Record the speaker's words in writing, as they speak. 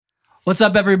What's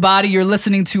up, everybody? You're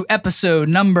listening to episode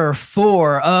number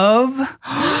 4 of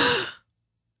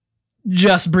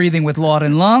Just Breathing with Laud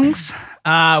and Lungs.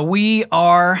 We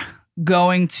are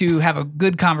going to have a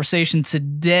good conversation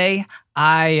today.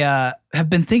 I have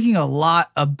been thinking a lot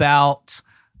about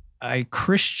a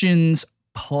Christian's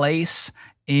place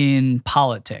in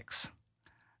politics.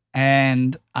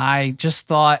 And I just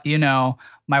thought,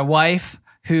 my wife,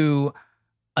 who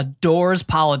adores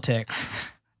politics,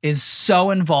 is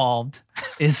so involved,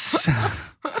 this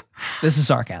is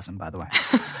sarcasm, by the way.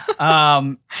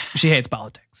 She hates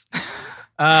politics.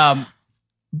 But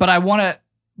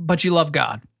you love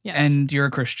God. Yes. And you're a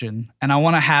Christian. And I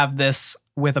want to have this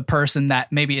with a person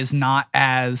that maybe is not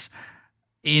as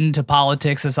into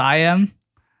politics as I am,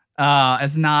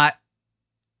 as not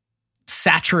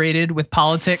saturated with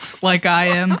politics like I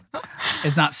am,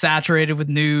 is not saturated with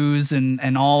news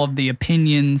and all of the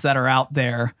opinions that are out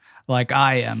there like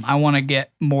I am. I want to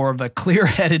get more of a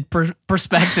clear-headed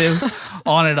perspective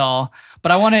on it all.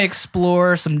 But I want to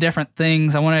explore some different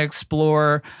things. I want to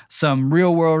explore some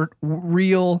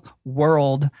real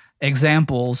world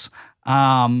examples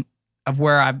of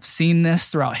where I've seen this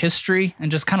throughout history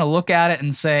and just kind of look at it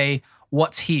and say,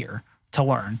 what's here to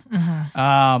learn?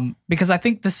 Mm-hmm. Because I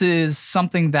think this is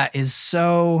something that is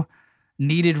so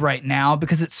needed right now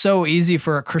because it's so easy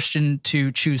for a Christian to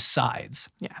choose sides.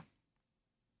 Yeah.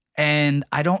 And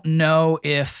I don't know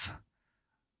if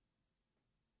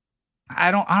I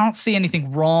don't see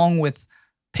anything wrong with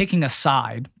picking a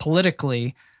side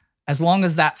politically as long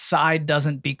as that side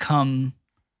doesn't become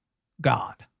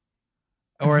God.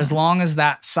 Or as long as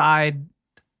that side's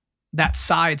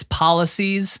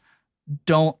policies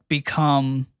don't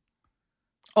become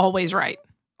always right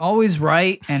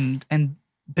and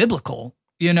biblical.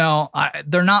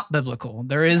 They're not biblical.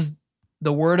 There is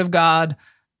the word of God,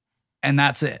 and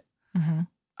that's it. Mm-hmm.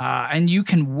 And you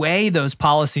can weigh those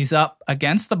policies up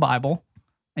against the Bible,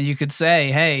 and you could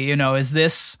say, hey, is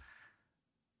this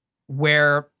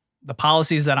where the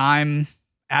policies that I'm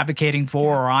advocating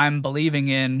for or I'm believing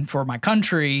in for my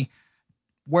country,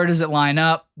 where does it line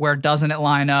up? Where doesn't it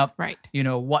line up? Right.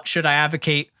 What should I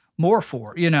advocate more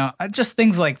for? Just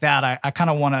things like that. I kind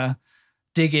of want to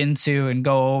dig into and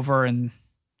go over and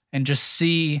just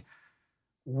see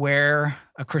where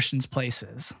a Christian's place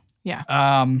is.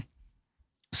 Yeah.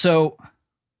 So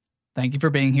thank you for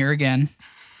being here again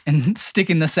and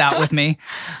sticking this out with me.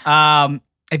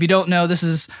 If you don't know, this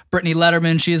is Brittany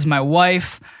Letterman. She is my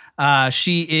wife.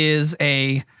 She is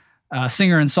a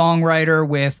singer and songwriter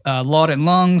with Laud and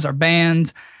Lungs, our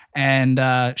band.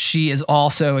 And she is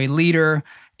also a leader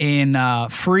in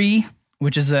Free,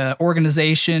 which is an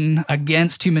organization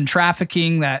against human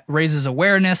trafficking that raises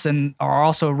awareness and are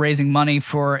also raising money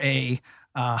for a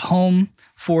home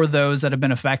for those that have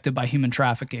been affected by human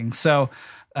trafficking. So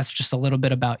that's just a little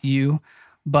bit about you.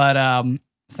 But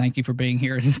thank you for being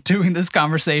here and doing this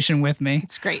conversation with me.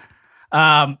 It's great.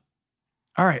 All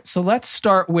right, so let's just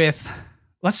start with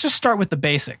the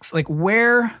basics. Like,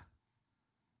 where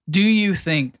do you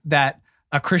think that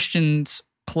a Christian's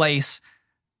place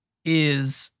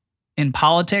is in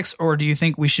politics, or do you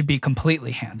think we should be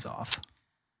completely hands-off?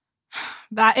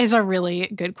 That is a really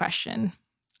good question.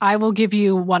 I will give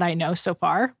you what I know so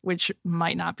far, which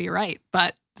might not be right,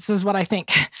 but this is what I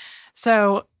think.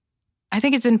 So I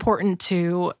think it's important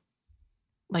to,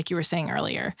 like you were saying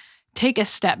earlier, take a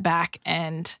step back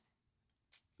and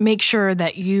make sure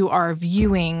that you are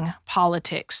viewing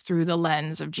politics through the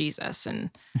lens of Jesus and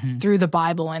through the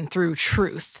Bible and through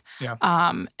truth,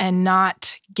 and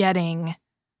not getting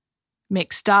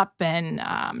mixed up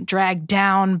and dragged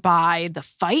down by the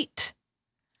fight.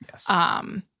 Yes.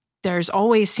 There's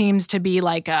always seems to be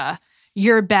like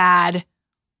you're bad,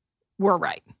 we're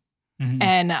right. Mm-hmm.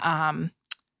 And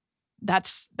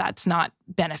that's not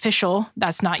beneficial.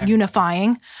 That's not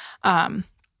unifying.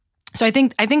 So I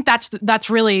think that's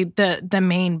really the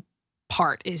main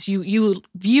part is you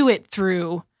view it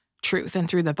through truth and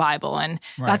through the Bible. And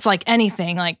that's like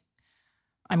anything. Like,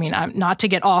 I mean, I'm not to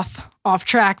get off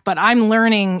track, but I'm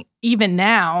learning even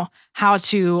now how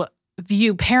to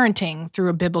view parenting through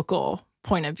a biblical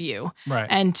point of view,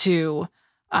 and to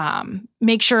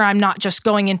make sure I'm not just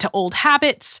going into old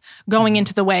habits, going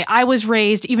into the way I was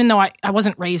raised, even though I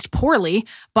wasn't raised poorly,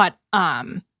 but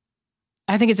I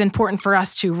think it's important for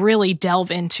us to really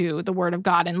delve into the Word of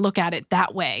God and look at it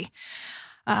that way.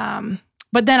 But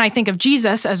then I think of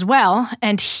Jesus as well,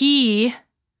 and he,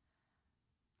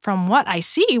 from what I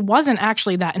see, wasn't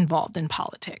actually that involved in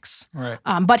politics. Right.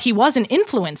 But he was an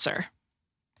influencer.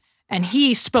 And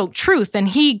he spoke truth and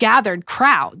he gathered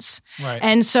crowds. Right.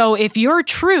 And so if your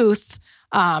truth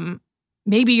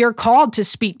maybe you're called to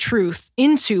speak truth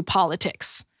into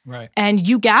politics. Right. And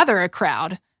you gather a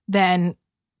crowd, then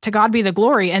to God be the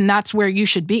glory, and that's where you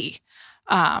should be.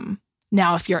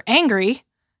 Now, if you're angry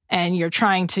and you're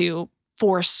trying to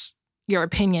force your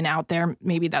opinion out there,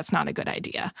 maybe that's not a good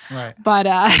idea. Right. But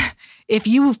if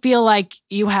you feel like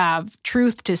you have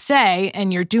truth to say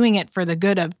and you're doing it for the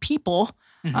good of people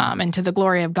and to the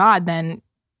glory of God, then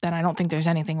I don't think there's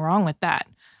anything wrong with that.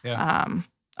 Yeah.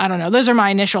 I don't know. Those are my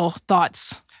initial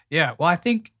thoughts. Yeah. Well, I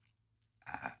think,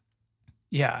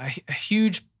 a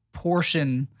huge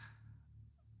portion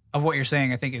of what you're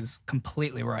saying, I think, is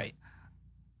completely right.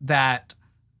 That,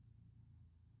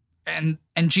 and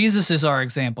Jesus is our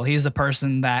example. He's the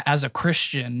person that, as a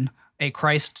Christian, a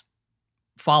Christ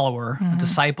follower, a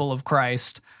disciple of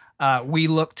Christ, we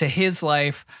look to his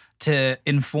life to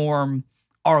inform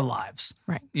our lives.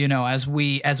 Right. As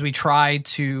we try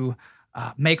to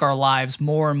make our lives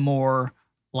more and more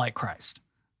like Christ.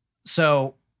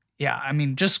 So,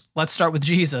 just let's start with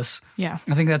Jesus. Yeah.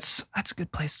 I think that's a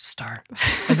good place to start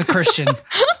as a Christian.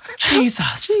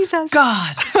 Jesus,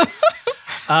 God.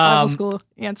 Bible school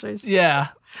answers. Yeah.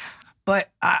 But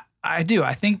I do.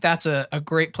 I think that's a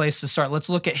great place to start. Let's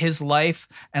look at his life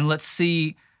and let's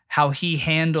see how he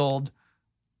handled.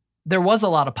 There was a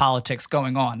lot of politics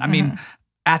going on. I mean,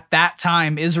 at that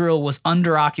time, Israel was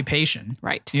under occupation.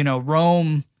 Right.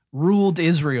 Rome ruled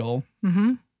Israel.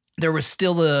 Mm-hmm. There was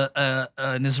still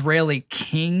an Israeli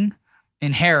king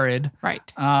in Herod. Right.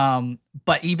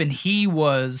 But even he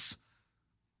was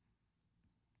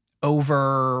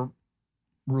overruled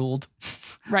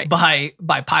right.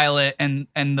 by Pilate and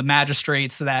the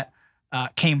magistrates that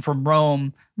came from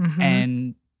Rome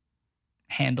and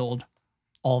handled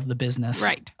all of the business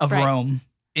of Rome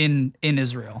in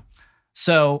Israel.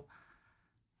 So,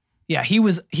 he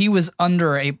was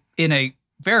under in a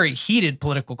very heated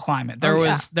political climate. There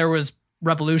was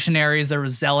revolutionaries, there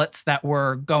was zealots that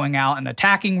were going out and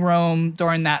attacking Rome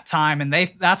during that time, and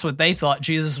that's what they thought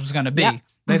Jesus was going to be. Yeah.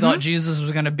 They thought Jesus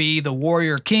was going to be the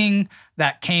warrior king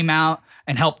that came out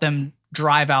and helped them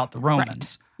drive out the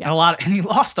Romans. Right. Yeah. And he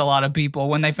lost a lot of people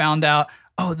when they found out,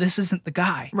 oh, this isn't the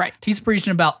guy. Right. He's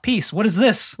preaching about peace. What is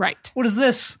this? Right. What is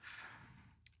this?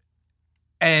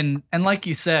 And like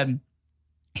you said,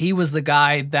 he was the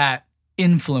guy that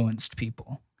influenced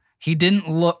people. He didn't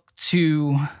look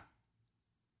to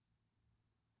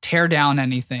tear down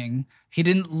anything. He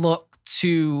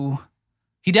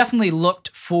definitely looked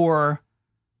for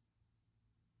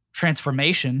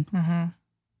transformation,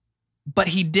 but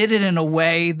he did it in a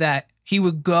way that he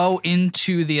would go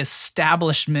into the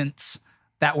establishments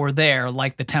that were there,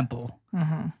 like the temple.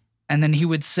 And then he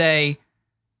would say,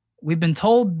 we've been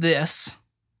told this,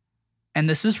 and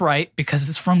this is right because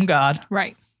it's from God.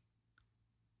 Right.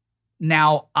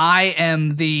 Now I am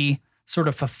the sort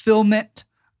of fulfillment.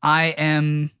 I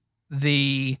am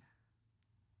the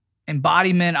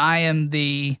embodiment. I am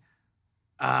the,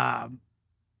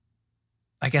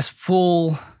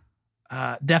 full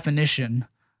definition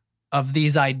of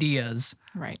these ideas.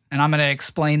 Right. And I'm going to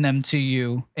explain them to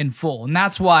you in full. And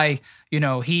that's why,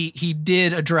 he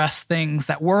did address things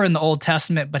that were in the Old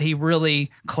Testament, but he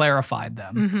really clarified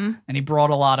them. And he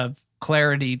brought a lot of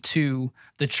clarity to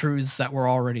the truths that were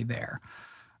already there.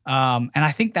 And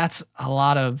I think that's a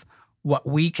lot of what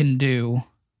we can do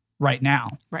right now.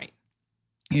 Right.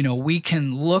 We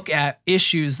can look at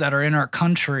issues that are in our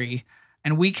country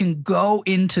and we can go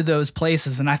into those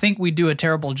places. And I think we do a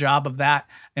terrible job of that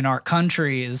in our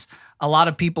country. Is a lot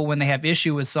of people, when they have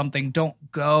issue with something, don't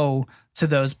go to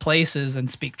those places and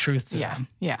speak truth to them.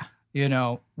 Yeah.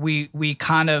 We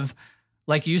kind of,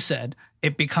 like you said,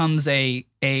 it becomes a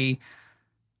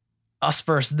us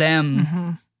versus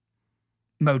them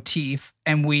motif,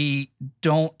 and we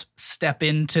don't step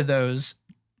into those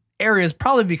areas,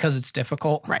 probably because it's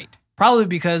difficult. Right. Probably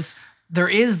because there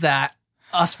is that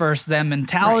us versus them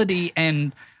mentality,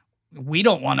 and we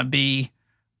don't want to be,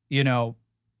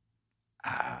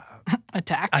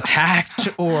 attacked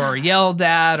or yelled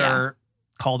at or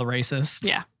called a racist.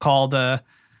 Yeah. Called a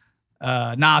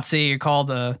Nazi, or called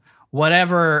a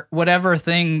whatever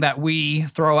thing that we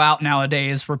throw out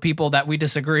nowadays for people that we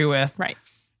disagree with. Right.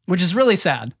 Which is really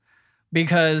sad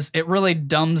because it really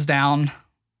dumbs down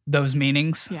those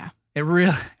meanings. Yeah. It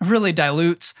really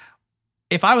dilutes.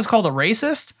 If I was called a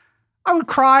racist, I would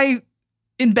cry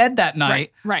in bed that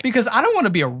night. Right. Because I don't want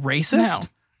to be a racist. No.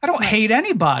 I don't hate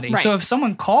anybody. Right. So if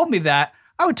someone called me that,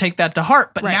 I would take that to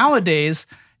heart. But Right. nowadays,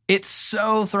 it's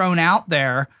so thrown out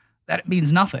there that it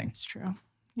means nothing. It's true.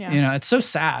 Yeah. It's so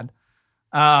sad.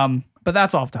 But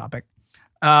that's off topic.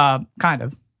 Kind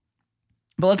of.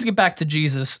 But let's get back to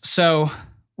Jesus. So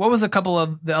what was a couple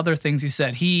of the other things he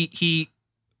said? He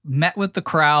met with the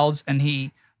crowds and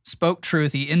he spoke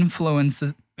truth. He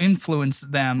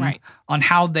influenced them Right. on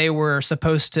how they were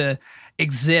supposed to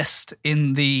exist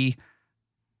in the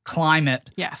climate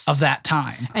Yes. of that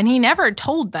time. And he never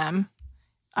told them.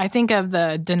 I think of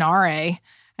the Denare,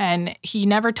 and he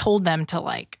never told them to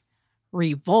like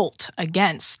revolt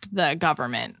against the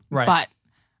government. Right. But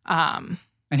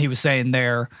And he was saying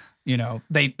there,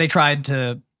 they tried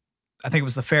to, I think it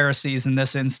was the Pharisees in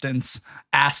this instance,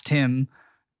 asked him,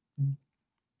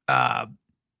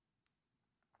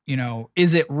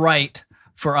 is it right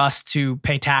for us to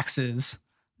pay taxes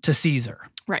to Caesar,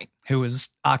 right. who was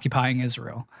occupying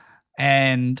Israel?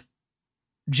 And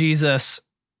Jesus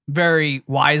very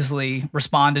wisely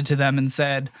responded to them and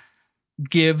said,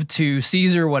 give to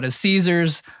Caesar what is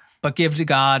Caesar's, but give to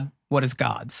God what is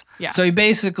God's. Yeah. So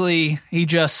he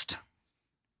just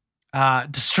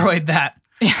destroyed that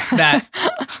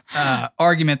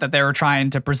argument that they were trying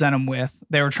to present him with.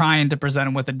 They were trying to present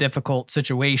him with a difficult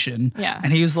situation. Yeah.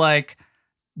 And he was like,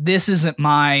 this isn't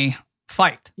my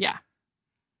fight. Yeah.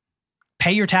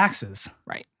 Pay your taxes.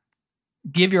 Right.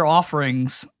 Give your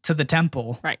offerings to the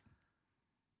temple. Right.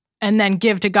 And then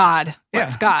give to God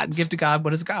what's God's. Give to God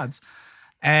what is God's.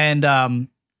 And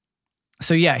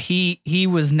so yeah, he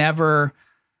was never,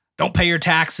 don't pay your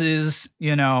taxes,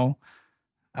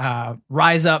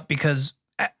 rise up because,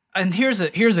 and here's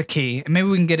a key, and maybe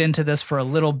we can get into this for a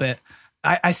little bit.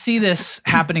 I see this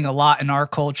happening a lot in our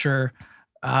culture,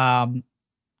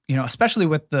 especially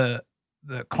with the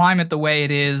climate the way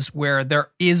it is, where there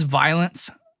is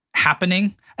violence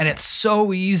happening, and it's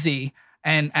so easy,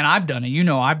 and I've done it,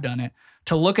 I've done it,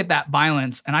 to look at that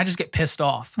violence, and I just get pissed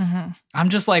off. Mm-hmm. I'm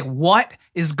just like, what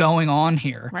is going on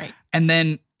here? Right. And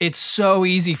then it's so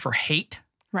easy for hate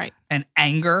Right. and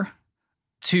anger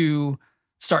to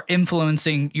start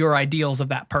influencing your ideals of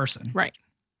that person. Right.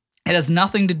 It has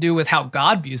nothing to do with how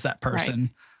God views that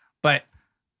person, but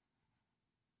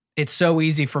it's so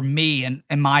easy for me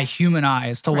and my human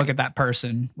eyes to look at that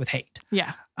person with hate.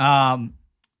 Yeah.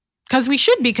 'Cause we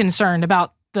should be concerned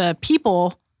about the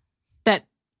people that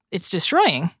it's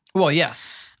destroying. Well, yes.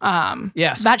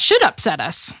 Yes. That should upset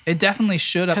us. It definitely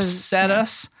should upset yeah.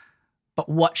 us, but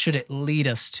what should it lead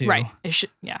us to? Right. It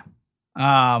should, yeah.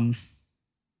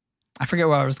 I forget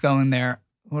where I was going there,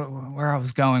 where I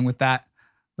was going with that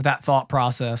thought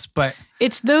process, but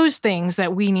it's those things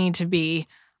that we need to be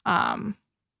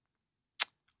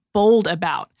bold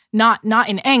about, not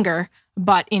in anger,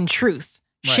 but in truth,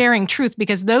 sharing truth,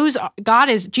 because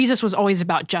Jesus was always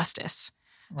about justice.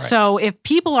 Right. So if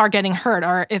people are getting hurt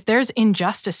or if there's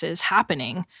injustices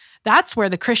happening, that's where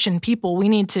the Christian people, we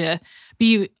need to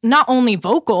be not only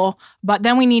vocal, but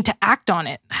then we need to act on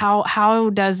it. How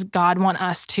does God want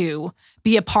us to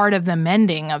be a part of the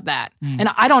mending of that? And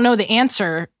I don't know the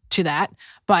answer to that,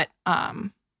 but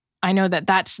I know that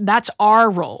that's our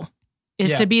role,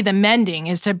 is to be the mending,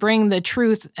 is to bring the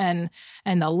truth and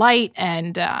the light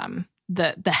and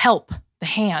the help, the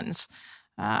hands.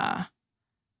 Yeah.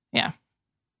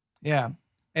 Yeah.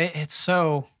 It's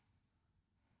so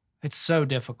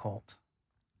difficult.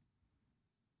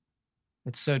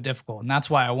 It's so difficult. And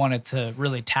that's why I wanted to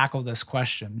really tackle this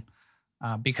question,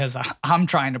 because I'm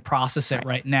trying to process it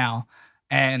right now.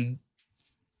 And,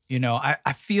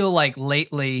 I feel like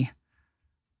lately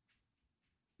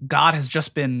God has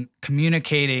just been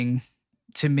communicating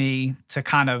to me to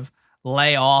kind of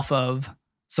lay off of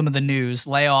some of the news,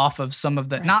 lay off of some of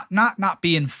the, not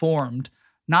be informed,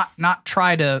 not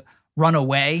try to run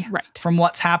away from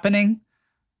what's happening,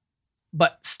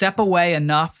 but step away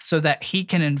enough so that he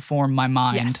can inform my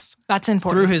mind. Yes, that's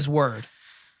important. Through his word.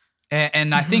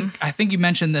 And I think you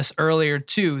mentioned this earlier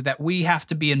too, that we have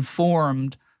to be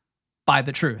informed by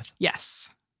the truth. Yes.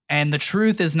 And the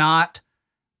truth is not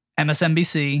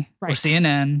MSNBC or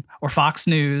CNN or Fox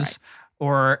News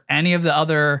or any of the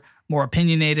other more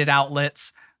opinionated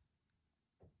outlets.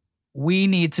 We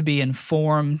need to be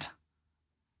informed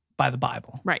by the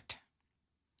Bible. Right.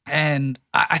 And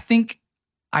I think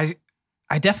I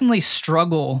definitely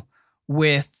struggle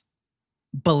with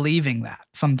believing that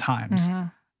sometimes.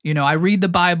 I read the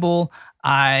Bible,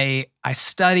 I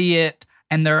study it,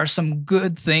 and there are some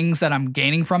good things that I'm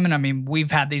gaining from it. I mean,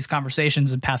 we've had these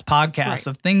conversations in past podcasts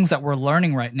of things that we're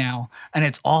learning right now, and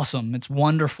it's awesome. It's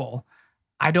wonderful.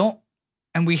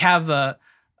 And we have a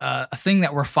thing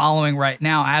that we're following right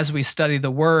now as we study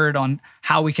the word on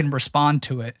how we can respond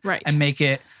to it and make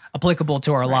it applicable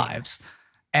to our lives.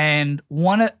 And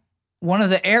one of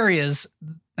the areas,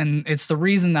 and it's the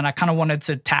reason that I kind of wanted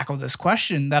to tackle this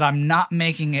question, that I'm not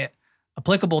making it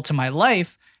applicable to my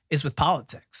life, is with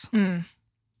politics.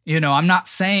 I'm not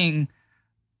saying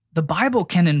the Bible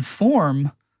can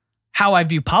inform how I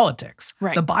view politics.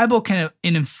 Right. The Bible can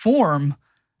inform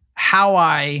how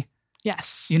I,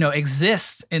 yes,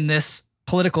 exist in this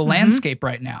political landscape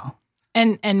right now.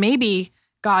 And maybe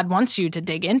God wants you to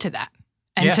dig into that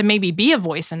and to maybe be a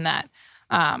voice in that.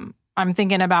 I'm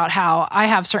thinking about how I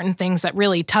have certain things that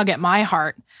really tug at my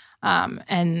heart.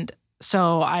 And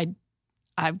so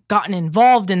I've gotten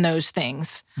involved in those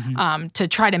things to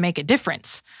try to make a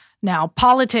difference. Now,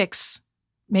 politics,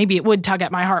 maybe it would tug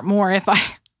at my heart more if I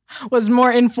was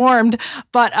more informed,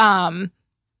 but I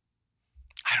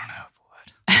don't know if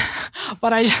it would.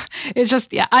 but it's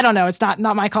just, I don't know. It's not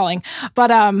my calling,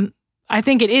 but I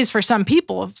think it is for some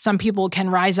people. Some people can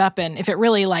rise up, and if it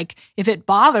really if it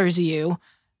bothers you,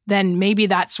 then maybe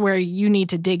that's where you need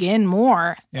to dig in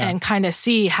more and kind of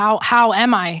see how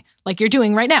am I, like you're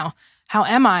doing right now, how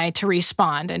am I to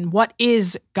respond, and what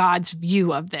is God's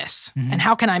view of this, and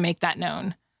how can I make that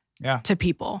known to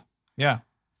people? Yeah.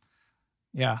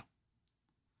 Yeah.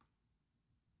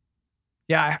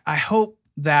 Yeah, I hope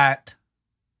that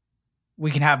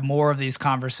we can have more of these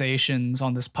conversations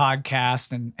on this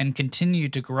podcast and continue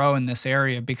to grow in this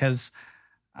area, because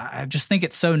I just think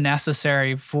it's so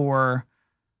necessary for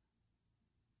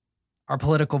our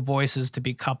political voices to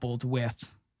be coupled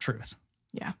with truth.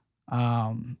 Yeah.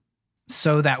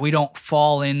 So that we don't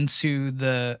fall into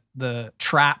the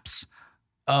traps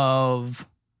of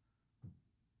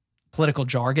political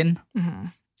jargon.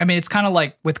 I mean, it's kind of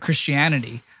like with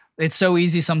Christianity. It's so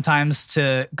easy sometimes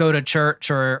to go to church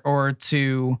or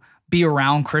to be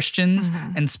around Christians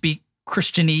and speak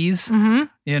Christianese,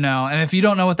 and if you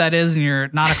don't know what that is and you're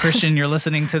not a Christian, you're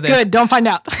listening to this. Good, don't find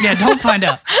out. Yeah, don't find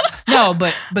out. No,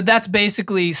 but that's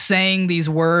basically saying these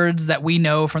words that we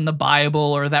know from the Bible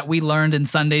or that we learned in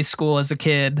Sunday school as a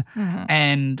kid,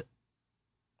 and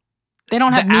they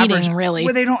don't have meaning, really.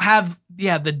 Well, they don't have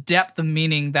the depth of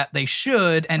meaning that they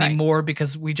should anymore,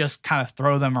 because we just kind of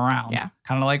throw them around. Yeah.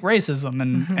 Kind of like racism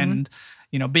and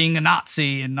being a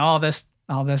Nazi and all this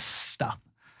stuff.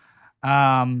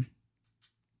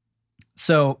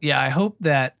 So I hope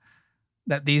that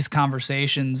these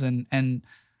conversations and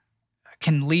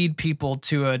can lead people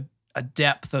to a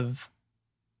depth of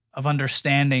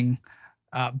understanding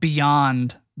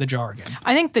beyond the jargon.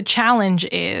 I think the challenge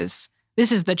is,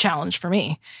 this is the challenge for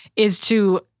me, is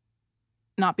to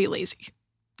not be lazy.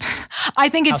 I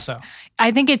think How so?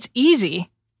 I think it's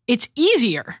easy. It's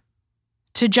easier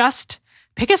to just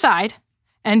pick a side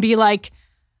and be like,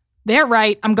 they're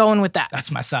right, I'm going with that.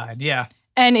 That's my side. Yeah.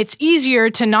 And it's easier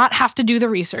to not have to do the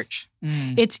research.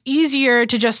 It's easier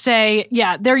to just say,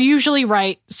 yeah, they're usually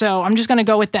right, so I'm just going to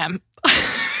go with them.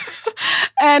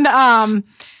 And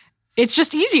it's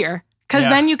just easier, because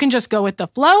then you can just go with the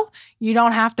flow. You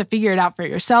don't have to figure it out for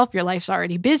yourself. Your life's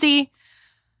already busy.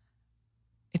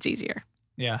 It's easier.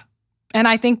 Yeah. And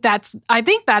I think that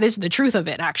is the truth of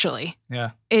it, actually.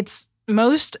 Yeah. It's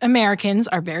most Americans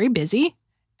are very busy,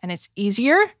 and it's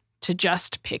easier to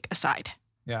just pick a side.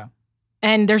 Yeah.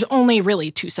 And there's only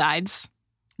really two sides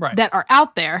that are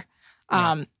out there.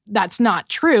 That's not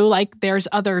true. Like, there's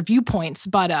other viewpoints,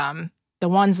 but the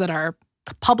ones that are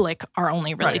public are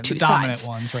only really two the dominant sides.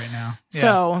 Ones right now. Yeah.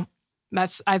 So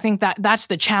I think that's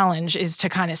the challenge, is to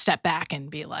kind of step back and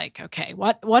be like, okay,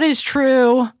 what is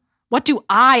true? What do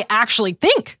I actually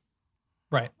think?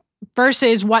 Right.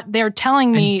 Versus what they're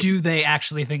telling me. And do they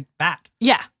actually think that?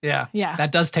 Yeah. Yeah. Yeah.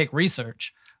 That does take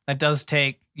research. That does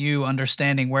take you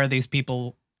understanding where these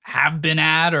people have been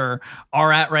at or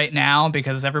are at right now,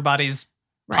 because everybody's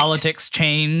politics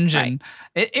change. And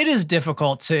it is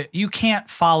difficult you can't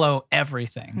follow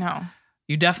everything. No.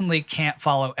 You definitely can't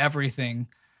follow everything,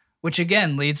 which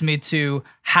again leads me to,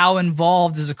 how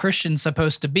involved is a Christian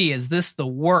supposed to be? Is this the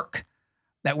work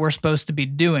that we're supposed to be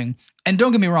doing? And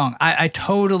don't get me wrong, I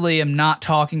totally am not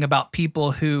talking about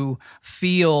people who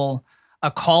feel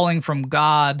a calling from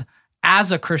God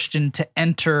as a Christian to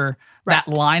enter that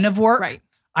line of work. Right.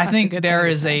 I think there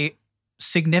is a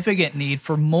significant need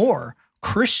for more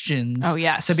Christians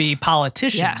to be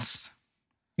politicians.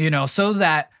 Yes. So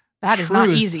that is not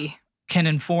easy. Can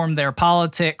inform their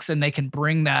politics, and they can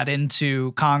bring that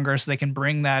into Congress. They can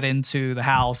bring that into the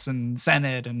House and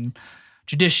Senate and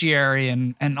judiciary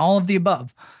and all of the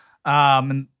above.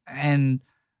 And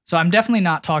so I'm definitely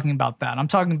not talking about that. I'm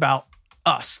talking about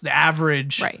us, the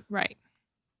average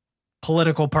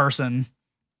political person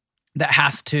that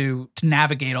has to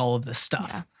navigate all of this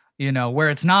stuff, where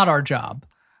it's not our job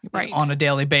on a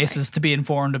daily basis to be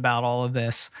informed about all of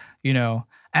this, and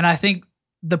I think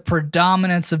the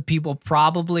predominance of people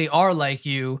probably are like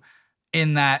you,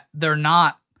 in that they're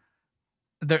not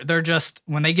they're just,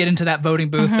 when they get into that voting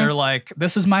booth, they're like,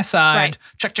 this is my side.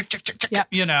 Check, check, check, check, check. Yep.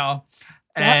 You know,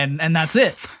 and that's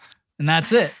it. And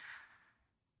that's it.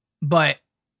 But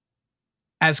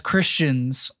as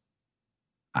Christians,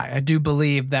 I do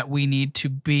believe that we need to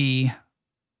be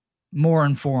more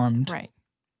informed Right.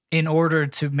 in order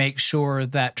to make sure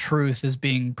that truth is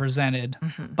being presented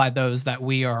by those that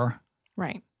we are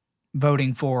Right.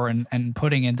 voting for and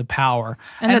putting into power.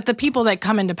 And that the people that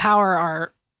come into power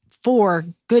are for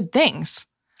good things.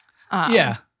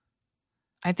 Yeah.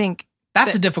 I think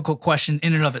That's a difficult question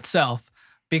in and of itself,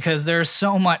 because there's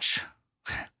so much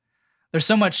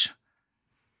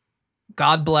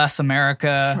God bless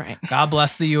America. Right. God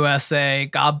bless the USA.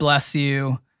 God bless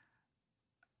you.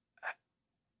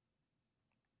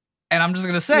 And I'm just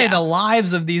going to say the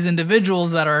lives of these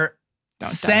individuals that are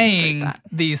saying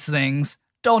these things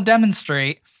don't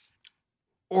demonstrate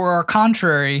or are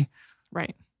contrary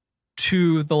right.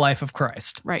 to the life of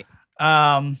Christ. Right.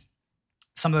 Some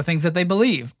of the things that they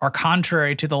believe are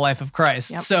contrary to the life of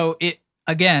Christ. Yep. So it,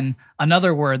 again,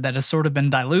 another word that has sort of been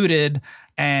diluted,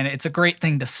 and it's a great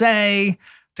thing to say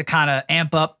to kind of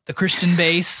amp up the Christian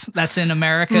base that's in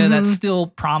America that's still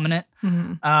prominent.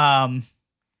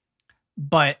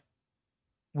 But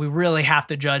we really have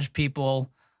to judge people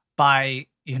by,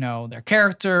 you know, their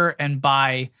character and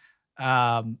by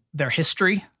their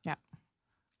history. Yeah.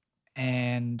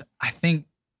 And I think,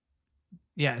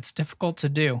 it's difficult to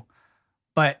do.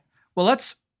 But, well,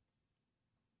 let's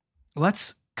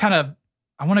kind of,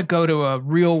 I want to go to a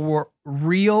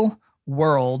real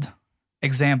world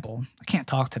example. I can't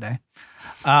talk today.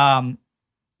 That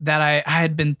I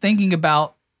had been thinking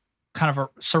about kind of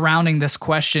surrounding this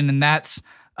question, and that's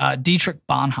Dietrich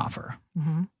Bonhoeffer.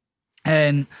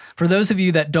 And for those of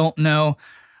you that don't know,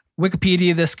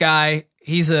 Wikipedia, this guy,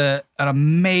 he's an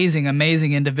amazing,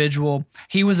 amazing individual.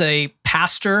 He was a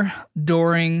pastor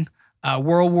during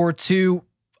World War II,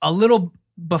 a little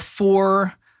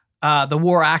before the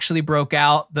war actually broke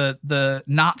out. The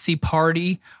Nazi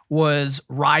Party was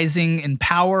rising in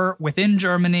power within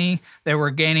Germany. They were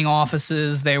gaining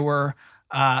offices. They were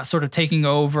sort of taking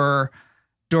over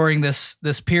during this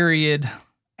period.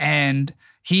 And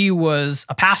he was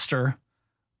a pastor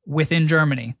within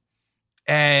Germany.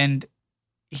 And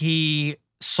he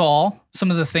saw some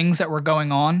of the things that were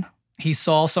going on. He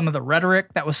saw some of the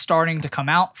rhetoric that was starting to come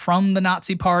out from the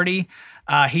Nazi Party.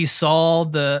 He saw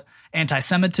the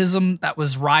anti-Semitism that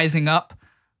was rising up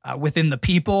within the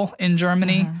people in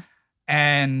Germany.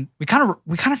 And we kind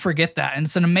of forget that. And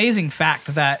it's an amazing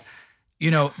fact that,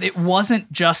 you know, it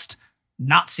wasn't just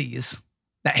Nazis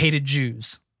that hated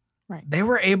Jews. Right. They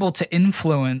were able to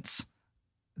influence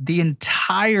the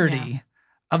entirety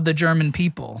of the German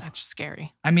people. That's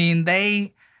scary. I mean,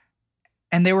 they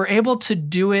were able to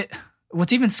do it.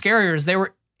 What's even scarier is they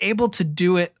were able to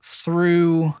do it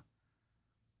through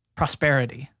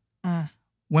prosperity.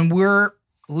 When we're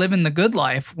living the good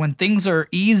life, when things are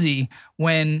easy,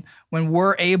 when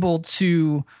we're able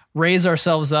to raise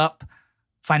ourselves up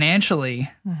financially,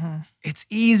 it's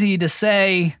easy to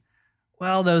say,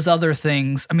 well, those other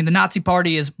things. I mean, the Nazi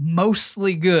Party is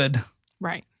mostly good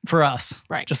for us.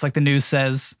 Right. Just like the news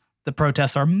says, the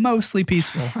protests are mostly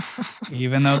peaceful,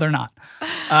 even though they're not.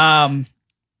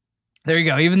 There you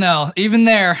go. Even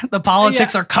there, the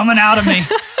politics are coming out of me.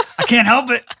 I can't help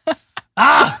it.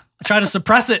 I try to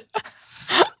suppress it.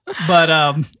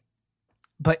 But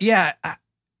yeah,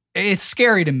 it's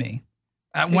scary to me.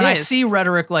 When I see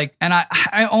rhetoric and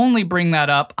I only bring that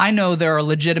up, I know there are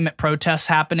legitimate protests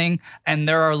happening, and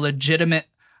there are legitimate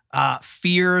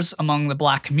fears among the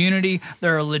Black community.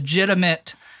 There are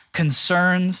legitimate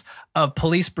concerns of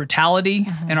police brutality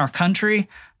in our country.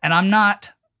 And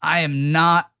I am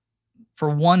not for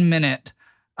 1 minute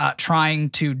trying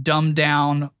to dumb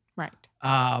down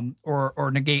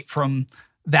or negate from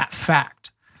that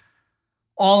fact.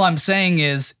 All I'm saying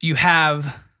is you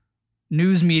have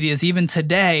news medias even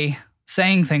today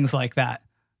saying things like that.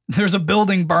 There's a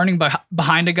building burning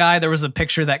behind a guy. There was a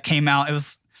picture that came out.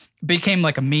 It became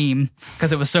like a meme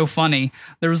because it was so funny.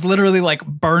 There was literally like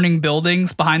burning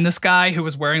buildings behind this guy who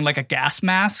was wearing like a gas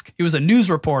mask. He was a news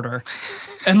reporter.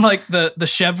 And like the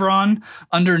chevron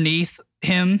underneath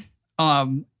him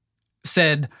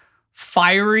said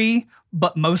fiery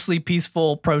but mostly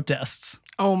peaceful protests.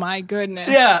 Oh my goodness.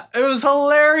 Yeah, it was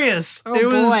hilarious. Oh,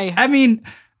 boy. I mean,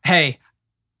 hey,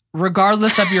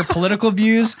 regardless of your political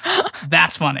views,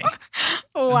 that's funny.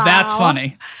 Wow. That's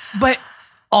funny. But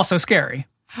also scary.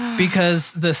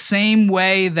 Because the same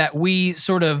way that we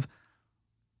sort of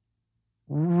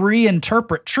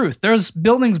reinterpret truth, there's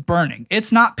buildings burning.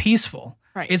 It's not peaceful.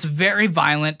 Right. It's very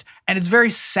violent and it's very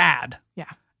sad. Yeah.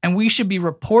 And we should be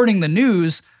reporting the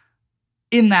news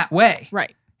in that way.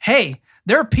 Right. Hey,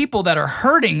 there are people that are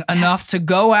hurting enough to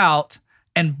go out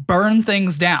and burn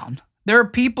things down. There are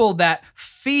people that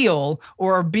feel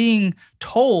or are being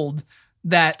told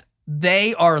that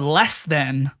they are less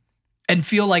than and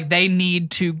feel like they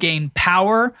need to gain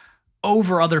power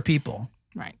over other people.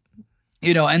 Right.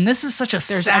 And this is such a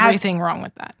There's sad... everything wrong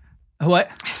with that.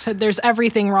 What? I said there's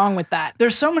everything wrong with that.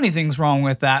 There's so many things wrong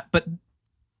with that, but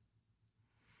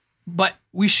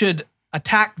we should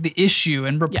attack the issue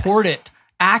and report it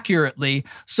accurately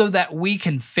so that we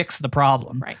can fix the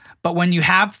problem. Right. But when you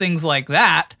have things like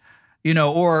that,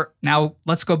 or now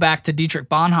let's go back to Dietrich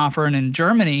Bonhoeffer and in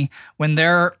Germany, when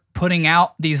they're putting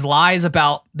out these lies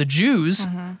about the Jews,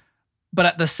 but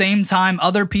at the same time,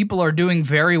 other people are doing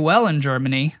very well in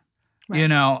Germany,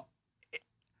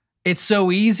 it's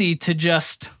so easy to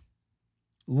just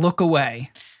look away,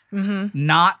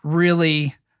 not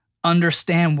really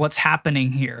understand what's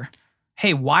happening here.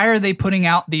 Hey, why are they putting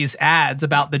out these ads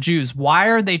about the Jews? Why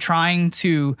are they trying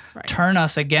to turn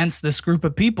us against this group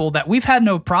of people that we've had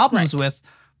no problems with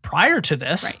prior to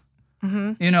this?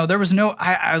 Right. There was no,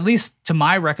 at least to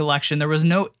my recollection, there was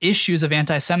no issues of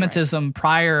anti-Semitism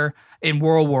prior in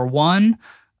World War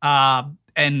I,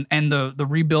 and the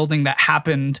rebuilding that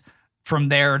happened from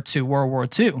there to World War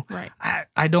II. Right.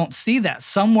 I don't see that.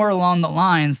 Somewhere along the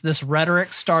lines, this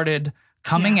rhetoric started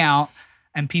coming out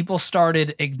and people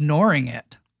started ignoring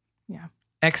it. Yeah.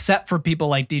 Except for people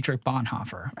like Dietrich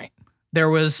Bonhoeffer. Right. There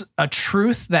was a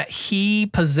truth that he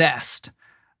possessed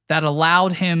that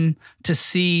allowed him to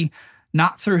see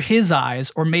not through his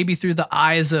eyes or maybe through the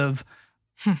eyes of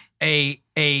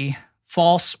a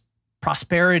false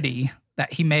prosperity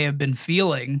that he may have been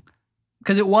feeling,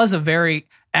 because it was a very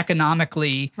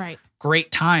economically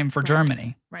great time for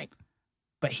Germany. Right.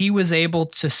 But he was able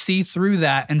to see through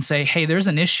that and say, hey, there's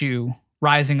an issue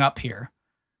rising up here.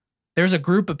 There's a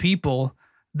group of people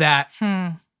that,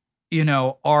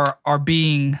 are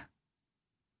being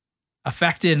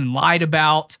affected and lied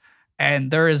about. And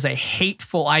there is a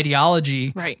hateful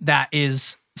ideology that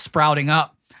is sprouting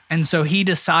up. And so he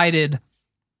decided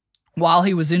while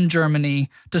he was in Germany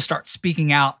to start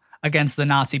speaking out against the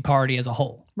Nazi party as a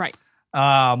whole. Right.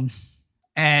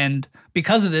 And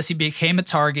because of this, he became a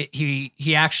target.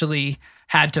 He actually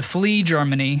had to flee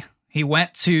Germany. He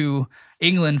went to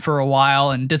England for a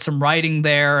while and did some writing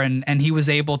there, and he was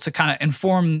able to kind of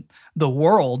inform the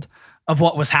world of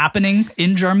what was happening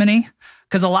in Germany.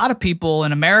 Because a lot of people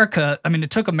in America, it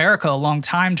took America a long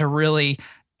time to really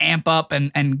amp up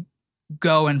and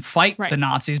go and fight the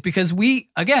Nazis, because we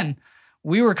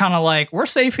were kind of like, we're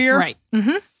safe here. Right.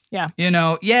 Mm-hmm.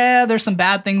 Yeah. There's some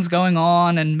bad things going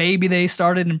on, and maybe they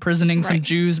started imprisoning some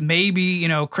Jews. Maybe,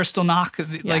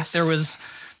 Kristallnacht, like there was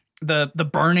the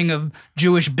burning of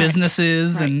Jewish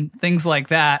businesses and things like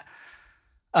that.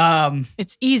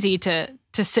 It's easy to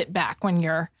sit back when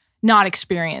you're not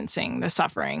experiencing the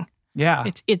suffering. Yeah.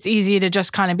 It's easy to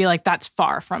just kind of be like, that's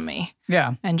far from me.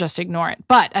 Yeah. And just ignore it.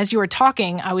 But as you were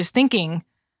talking, I was thinking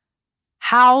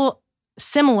how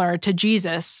similar to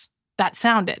Jesus that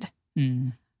sounded.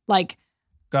 Like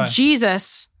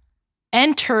Jesus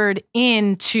entered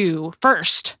into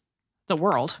first the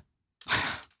world.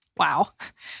 Wow.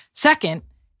 Second,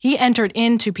 he entered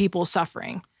into people's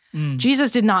suffering.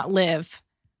 Jesus did not live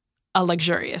a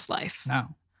luxurious life.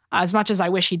 No. As much as I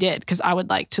wish he did, because I would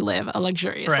like to live a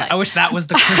luxurious life. I wish that was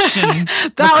the Christian.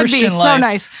 That would Christian be life. so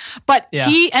nice. But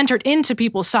he entered into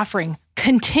people's suffering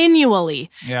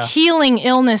continually, healing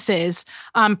illnesses,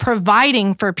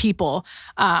 providing for people.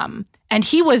 And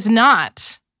he was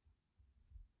not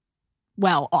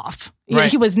well off.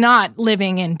 He was not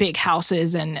living in big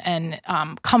houses and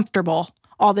comfortable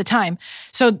all the time.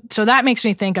 So that makes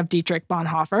me think of Dietrich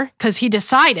Bonhoeffer, because he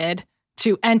decided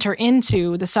to enter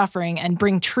into the suffering and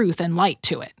bring truth and light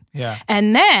to it. Yeah.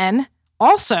 And then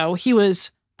also he was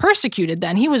persecuted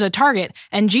then. He was a target,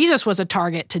 and Jesus was a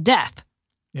target to death.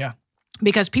 Yeah.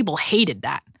 Because people hated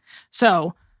that.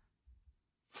 So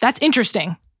that's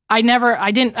interesting. I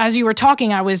didn't, as you were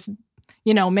talking, I was,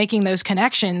 making those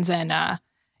connections, and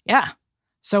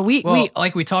So we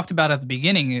like we talked about at the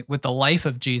beginning with the life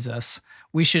of Jesus,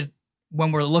 we should,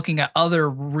 when we're looking at other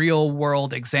real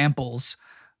world examples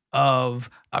of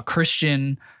a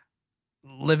Christian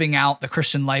living out the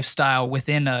Christian lifestyle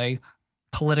within a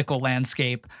political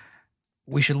landscape,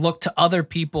 we should look to other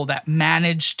people that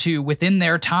managed to, within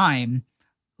their time,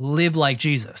 live like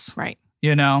Jesus. Right.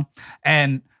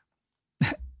 And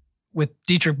with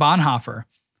Dietrich Bonhoeffer,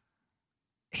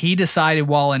 he decided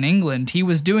while in England, he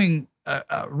was doing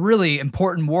a really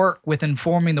important work with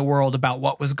informing the world about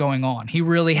what was going on. He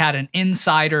really had an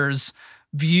insider's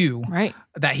view Right.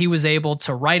 that he was able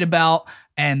to write about,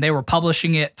 and they were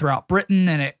publishing it throughout Britain,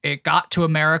 and it got to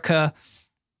America.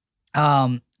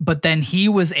 But then he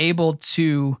was able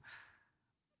to,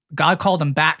 God called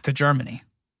him back to Germany,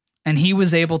 and he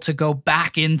was able to go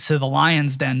back into the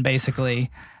lion's den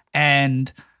basically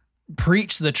and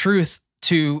preach the truth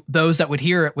to those that would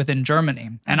hear it within Germany.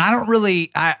 And I don't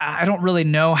really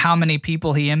know how many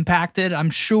people he impacted. I'm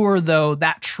sure though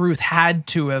that truth had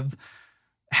to have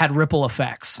had ripple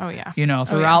effects. Oh yeah.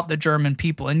 Throughout the German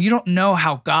people. And you don't know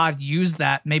how God used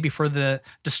that maybe for the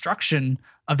destruction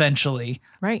eventually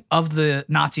Right. of the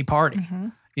Nazi party.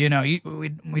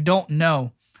 Mm-hmm. We don't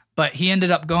know, but he ended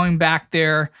up going back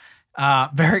there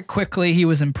very quickly. He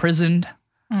was imprisoned.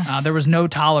 There was no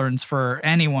tolerance for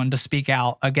anyone to speak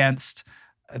out against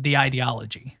the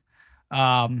ideology.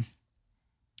 And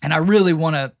I really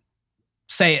want to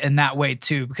say it in that way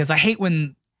too, because I hate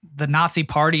when the Nazi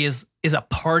party is a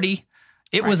party.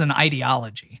 It was an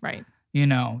ideology. Right.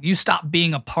 You stopped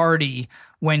being a party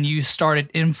when you started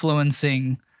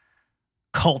influencing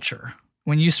culture,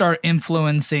 when you start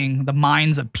influencing the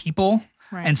minds of people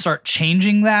Right. and start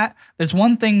changing that. There's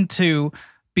one thing to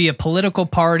be a political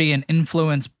party and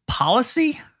influence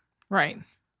policy, Right.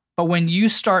 but when you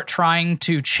start trying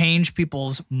to change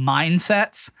people's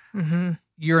mindsets, Mm-hmm.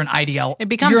 you're an It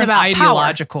becomes about power.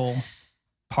 ideological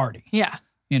party. Yeah.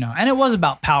 And it was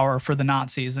about power for the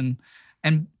Nazis, and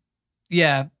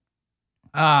yeah,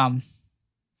 I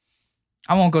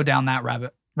won't go down that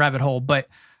rabbit hole, but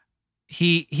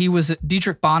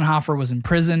Dietrich Bonhoeffer was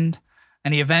imprisoned,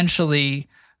 and he eventually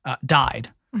died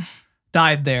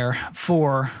there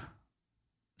for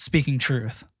speaking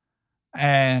truth.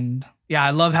 And yeah, I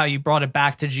love how you brought it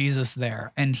back to Jesus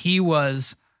there. And he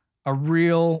was a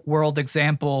real world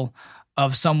example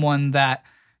of someone that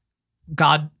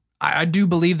I do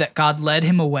believe that God led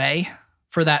him away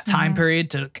for that time period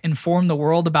to inform the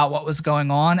world about what was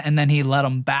going on. And then he let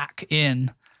him back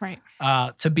in Right.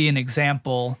 to be an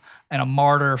example and a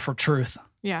martyr for truth.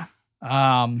 Yeah.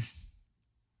 And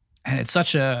it's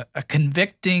such a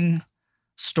convicting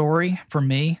story for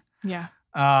me. Yeah.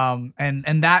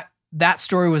 And that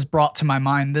story was brought to my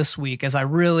mind this week as I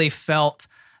really felt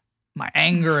my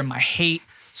anger and my hate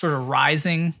sort of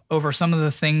rising over some of the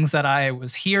things that I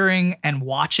was hearing and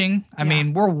watching. I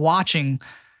mean, we're watching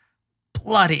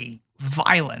bloody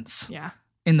violence Yeah.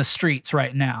 in the streets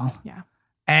right now. Yeah.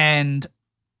 And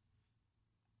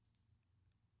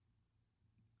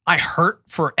I hurt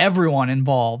for everyone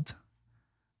involved.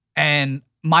 And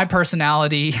my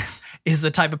personality is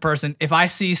the type of person, if I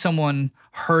see someone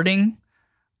hurting,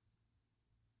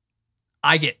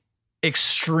 I get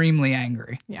extremely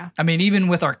angry. Yeah. I mean, even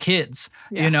with our kids,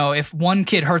 Yeah. if one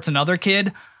kid hurts another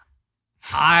kid,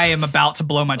 I am about to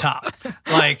blow my top.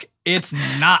 Like, it's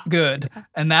not good.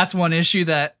 And that's one issue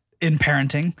that in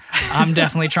parenting, I'm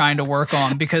definitely trying to work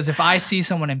on, because if I see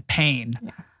someone in pain,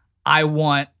 I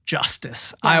want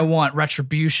justice. Yeah. I want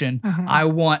retribution. I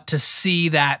want to see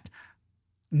that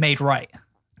made right,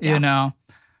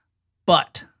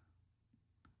 But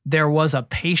there was a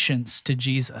patience to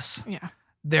Jesus. Yeah.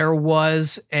 There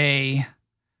was a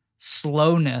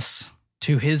slowness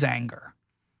to his anger.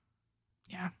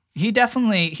 Yeah. He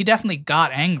definitely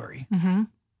got angry. Mm-hmm.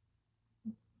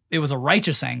 It was a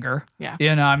righteous anger. Yeah.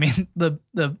 I mean, the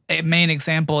main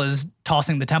example is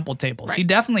tossing the temple tables. Right. He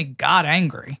definitely got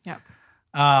angry. Yeah.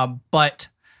 But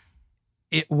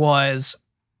it was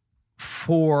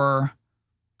for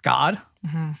God.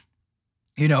 Mm-hmm.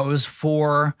 It was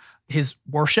for his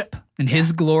worship and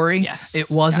his glory. Yes. It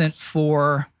wasn't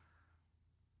for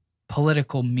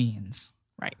political means.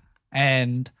 Right.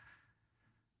 And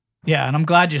yeah, and I'm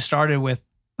glad you started with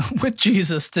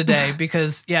Jesus today,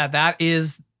 because that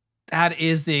is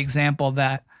the example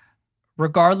that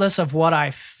regardless of what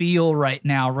I feel right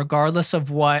now, regardless of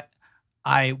what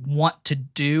I want to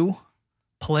do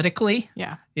politically,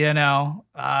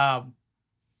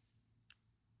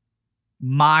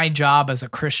 my job as a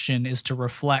Christian is to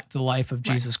reflect the life of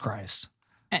Jesus Christ,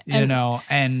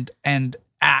 and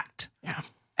act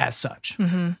as such.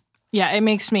 Mm-hmm. Yeah, it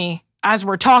makes me, as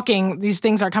we're talking, these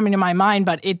things are coming to my mind,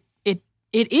 but it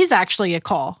is actually a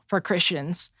call for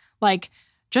Christians. Like,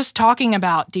 just talking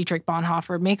about Dietrich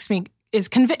Bonhoeffer makes me,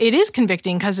 it is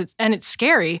convicting because it's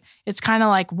scary. It's kind of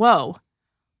like, whoa,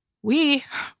 we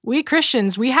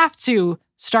Christians, we have to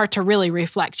start to really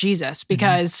reflect Jesus,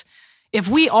 because if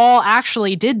we all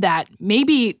actually did that,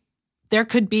 maybe there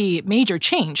could be major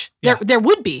change. Yeah. There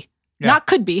would be. Yeah. Not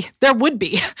could be. There would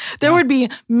be. There would be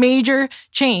major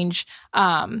change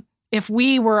if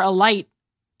we were a light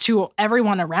to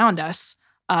everyone around us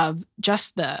of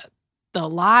just the the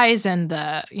lies and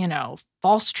the,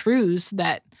 false truths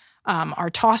that are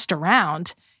tossed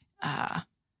around,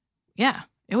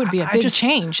 it would be a big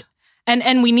change.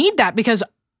 And we need that, because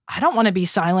I don't want to be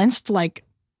silenced like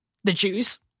the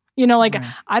Jews. Right.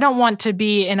 I don't want to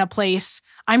be in a place.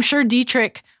 I'm sure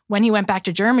Dietrich, when he went back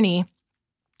to Germany,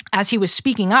 as he was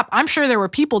speaking up, I'm sure there were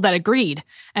people that agreed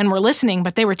and were listening,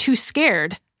 but they were too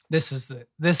scared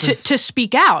to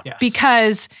speak out. Yes.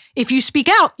 Because if you speak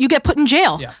out, you get put in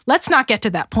jail. Yeah. Let's not get to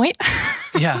that point.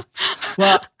 Yeah.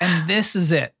 Well, and this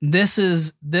is it. This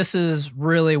is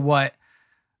really what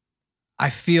I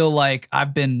feel like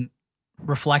I've been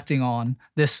reflecting on,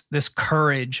 this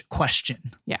courage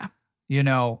question. Yeah.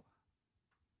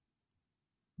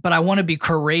 But I want to be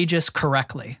courageous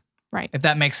correctly. Right. If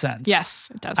that makes sense. Yes,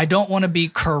 it does. I don't want to be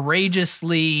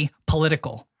courageously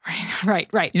political. Right.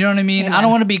 You know what I mean? Amen. I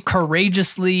don't want to be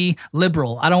courageously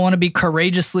liberal. I don't want to be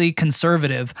courageously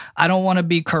conservative. I don't want to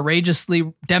be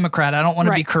courageously Democrat. I don't want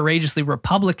to be courageously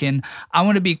Republican. I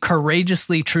want to be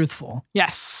courageously truthful.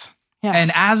 Yes.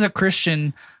 And as a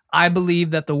Christian, I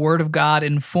believe that the Word of God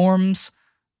informs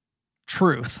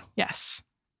truth. Yes.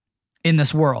 In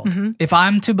this world. Mm-hmm. If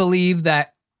I'm to believe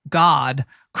that God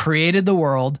created the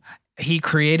world, He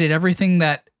created everything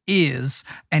that is,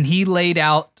 and He laid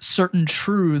out certain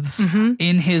truths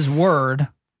in His Word,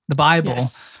 the Bible,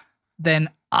 then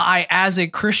I, as a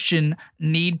Christian,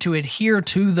 need to adhere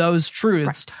to those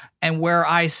truths. Right. And where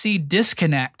I see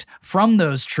disconnect from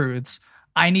those truths,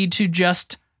 I need to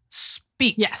just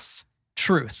speak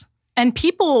truth. And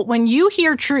people, when you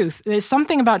hear truth, there's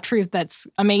something about truth that's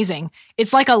amazing.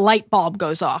 It's like a light bulb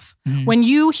goes off. Mm. When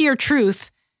you hear truth,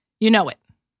 you know it.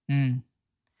 Mm.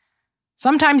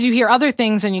 Sometimes you hear other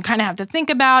things and you kind of have to think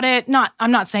about it.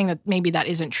 I'm not saying that maybe that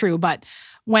isn't true, but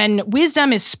when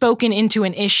wisdom is spoken into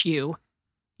an issue,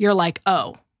 you're like,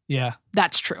 oh, yeah,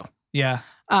 that's true. Yeah.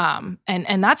 And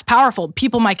that's powerful.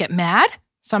 People might get mad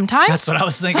sometimes. That's what I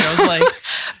was thinking. I was like,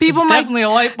 it's definitely a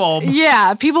light bulb.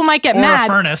 Yeah. People might get mad.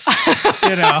 Or a furnace,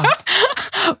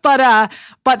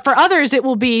 But for others, it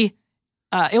will be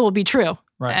true.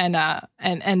 Right.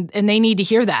 And they need to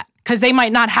hear that, because they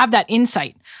might not have that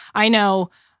insight. I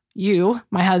know you,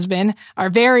 my husband, are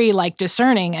very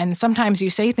discerning, and sometimes you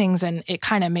say things and it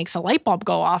kind of makes a light bulb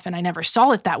go off, and I never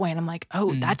saw it that way. And I'm like,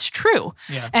 oh, that's true.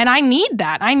 Yeah. And I need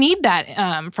that. I need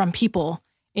that from people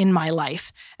in my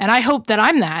life. And I hope that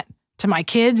I'm that to my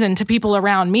kids and to people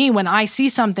around me when I see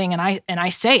something and I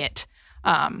say it.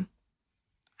 I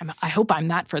hope I'm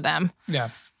that for them. Yeah.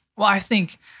 Well, I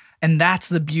think, and that's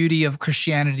the beauty of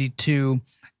Christianity too,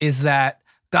 is that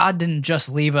God didn't just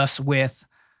leave us with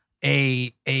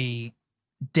a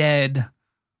dead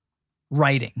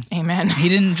writing. Amen. He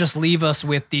didn't just leave us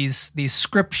with these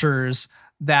scriptures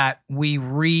that we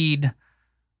read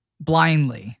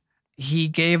blindly. He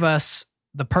gave us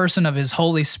the person of His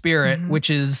Holy Spirit, which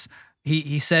is,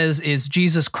 he says, is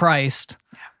Jesus Christ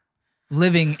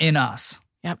living in us.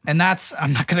 Yep. And that's,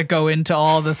 I'm not going to go into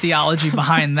all the theology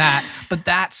behind that, but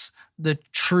that's the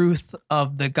truth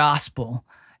of the gospel,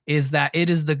 is that it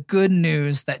is the good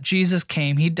news that Jesus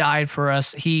came, He died for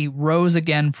us, He rose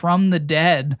again from the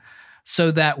dead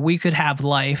so that we could have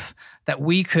life, that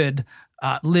we could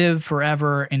live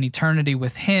forever in eternity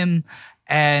with Him.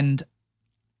 And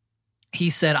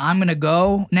He said, I'm going to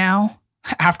go now,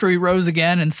 after He rose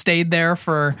again and stayed there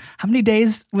for, how many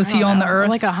days was He on the earth?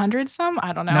 Like 100 some?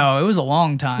 I don't know. No, it was a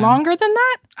long time. Longer than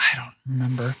that? I don't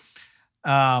remember.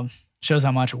 Shows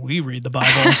how much we read the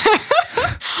Bible.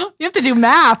 You have to do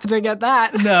math to get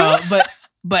that. No,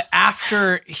 but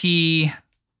after He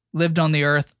lived on the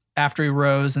earth, after He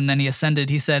rose and then He ascended,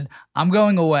 He said, I'm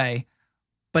going away,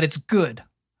 but it's good.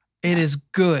 It is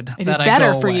good it that is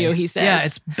better I go for away. You, He says. Yeah,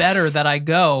 it's better that I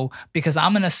go, because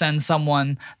I'm going to send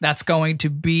someone that's going to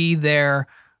be there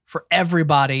for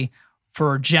everybody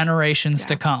for generations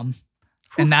to come.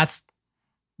 Whew. And that's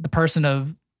the person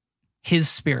of His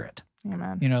Spirit.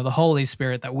 Amen. The Holy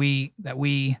Spirit that we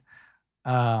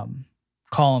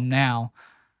call Him now.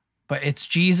 But it's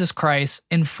Jesus Christ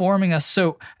informing us.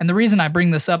 So, and the reason I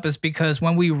bring this up is because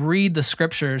when we read the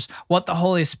scriptures, what the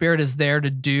Holy Spirit is there to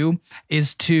do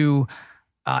is to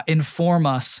inform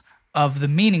us of the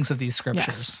meanings of these scriptures.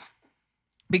 Yes.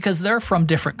 Because they're from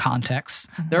different contexts.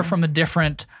 Mm-hmm. They're from a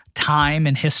different time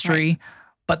in history,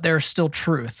 but they're still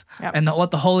truth. Yep. And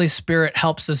what the Holy Spirit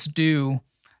helps us do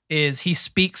is He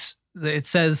speaks. It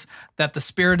says that the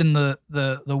Spirit in the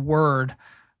Word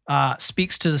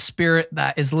speaks to the Spirit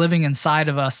that is living inside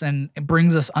of us, and it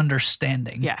brings us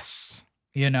understanding. Yes.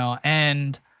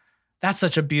 And that's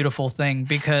such a beautiful thing,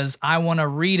 because I want to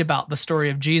read about the story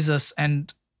of Jesus,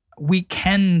 and we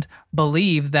can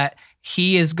believe that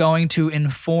he is going to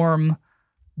inform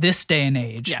this day and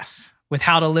age. Yes. With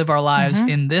how to live our lives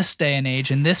in this day and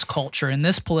age, in this culture, in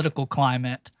this political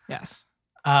climate. Yes.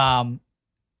 And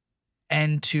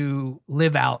to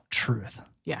live out truth.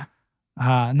 Yeah.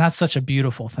 And that's such a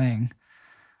beautiful thing.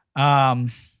 I'm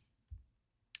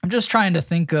just trying to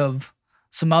think of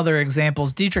some other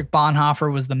examples. Dietrich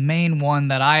Bonhoeffer was the main one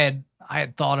that I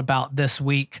had thought about this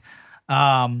week,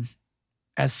 as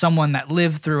someone that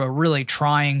lived through a really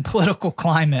trying political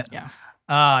climate.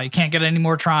 Yeah. You can't get any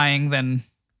more trying than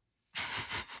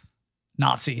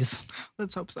Nazis.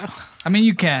 Let's hope so. I mean,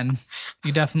 you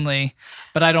definitely,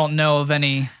 but I don't know of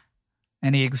any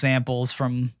examples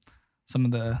from some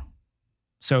of the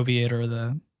Soviet or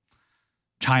the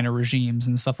China regimes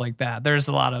and stuff like that. There's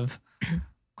a lot of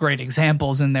great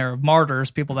examples in there of martyrs,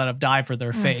 people that have died for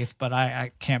their faith, but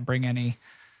I can't bring any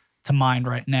to mind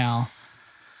right now.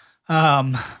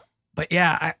 But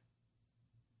yeah,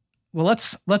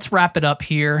 let's wrap it up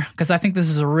here, because I think this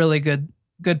is a really good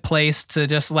place to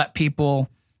just let people,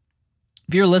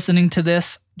 if you're listening to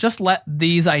this, just let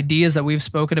these ideas that we've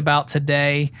spoken about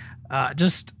today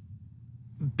just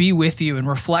be with you and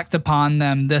reflect upon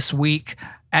them this week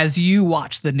as you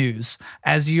watch the news,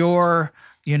 as you're,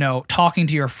 talking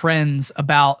to your friends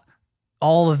about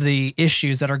all of the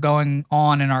issues that are going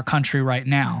on in our country right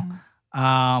now.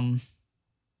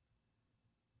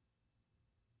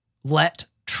 Let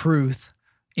truth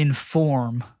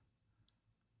inform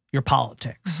your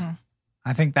politics.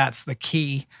 I think that's the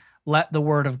key. Let the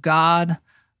Word of God,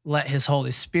 let His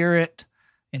Holy Spirit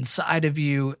inside of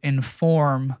you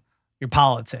inform your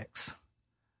politics.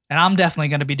 And I'm definitely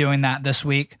going to be doing that this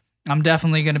week. I'm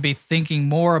definitely going to be thinking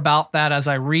more about that as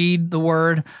I read the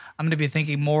Word. I'm going to be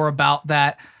thinking more about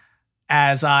that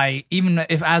as I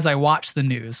watch the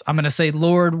news. I'm going to say,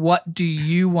 Lord, what do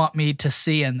you want me to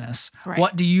see in this? Right.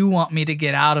 What do you want me to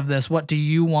get out of this? What do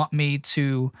you want me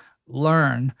to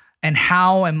learn? And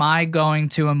how am I going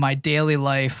to, in my daily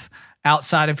life,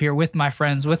 outside of here, with my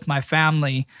friends, with my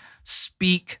family,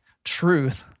 speak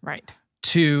truth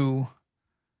to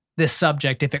this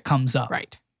subject if it comes up?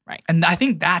 Right. And I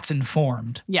think that's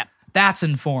informed. Yeah. That's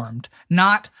informed.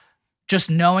 Not just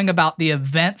knowing about the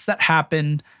events that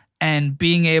happened and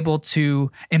being able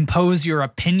to impose your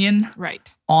opinion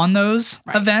on those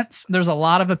events. There's a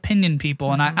lot of opinion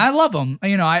people, and I love them.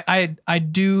 I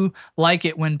do like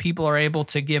it when people are able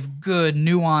to give good,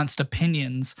 nuanced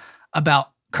opinions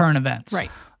about current events.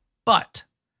 Right. But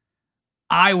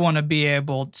I want to be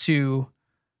able to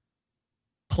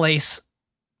place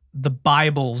the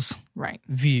Bible's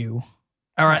view,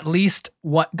 or at least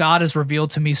what God has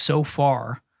revealed to me so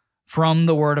far from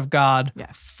the Word of God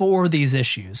for these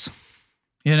issues,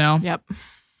 Yep.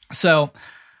 So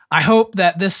I hope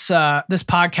that this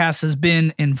podcast has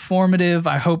been informative.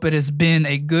 I hope it has been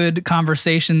a good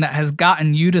conversation that has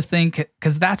gotten you to think,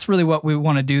 because that's really what we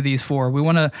want to do these for. We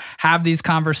want to have these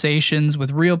conversations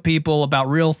with real people about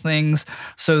real things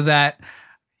so that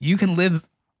you can live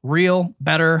real,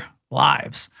 better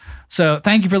lives. So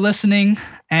thank you for listening.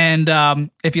 And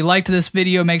if you liked this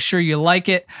video, make sure you like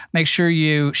it, make sure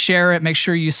you share it, make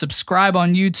sure you subscribe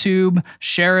on YouTube,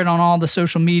 share it on all the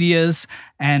social medias,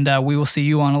 and we will see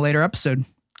you on a later episode.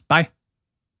 Bye.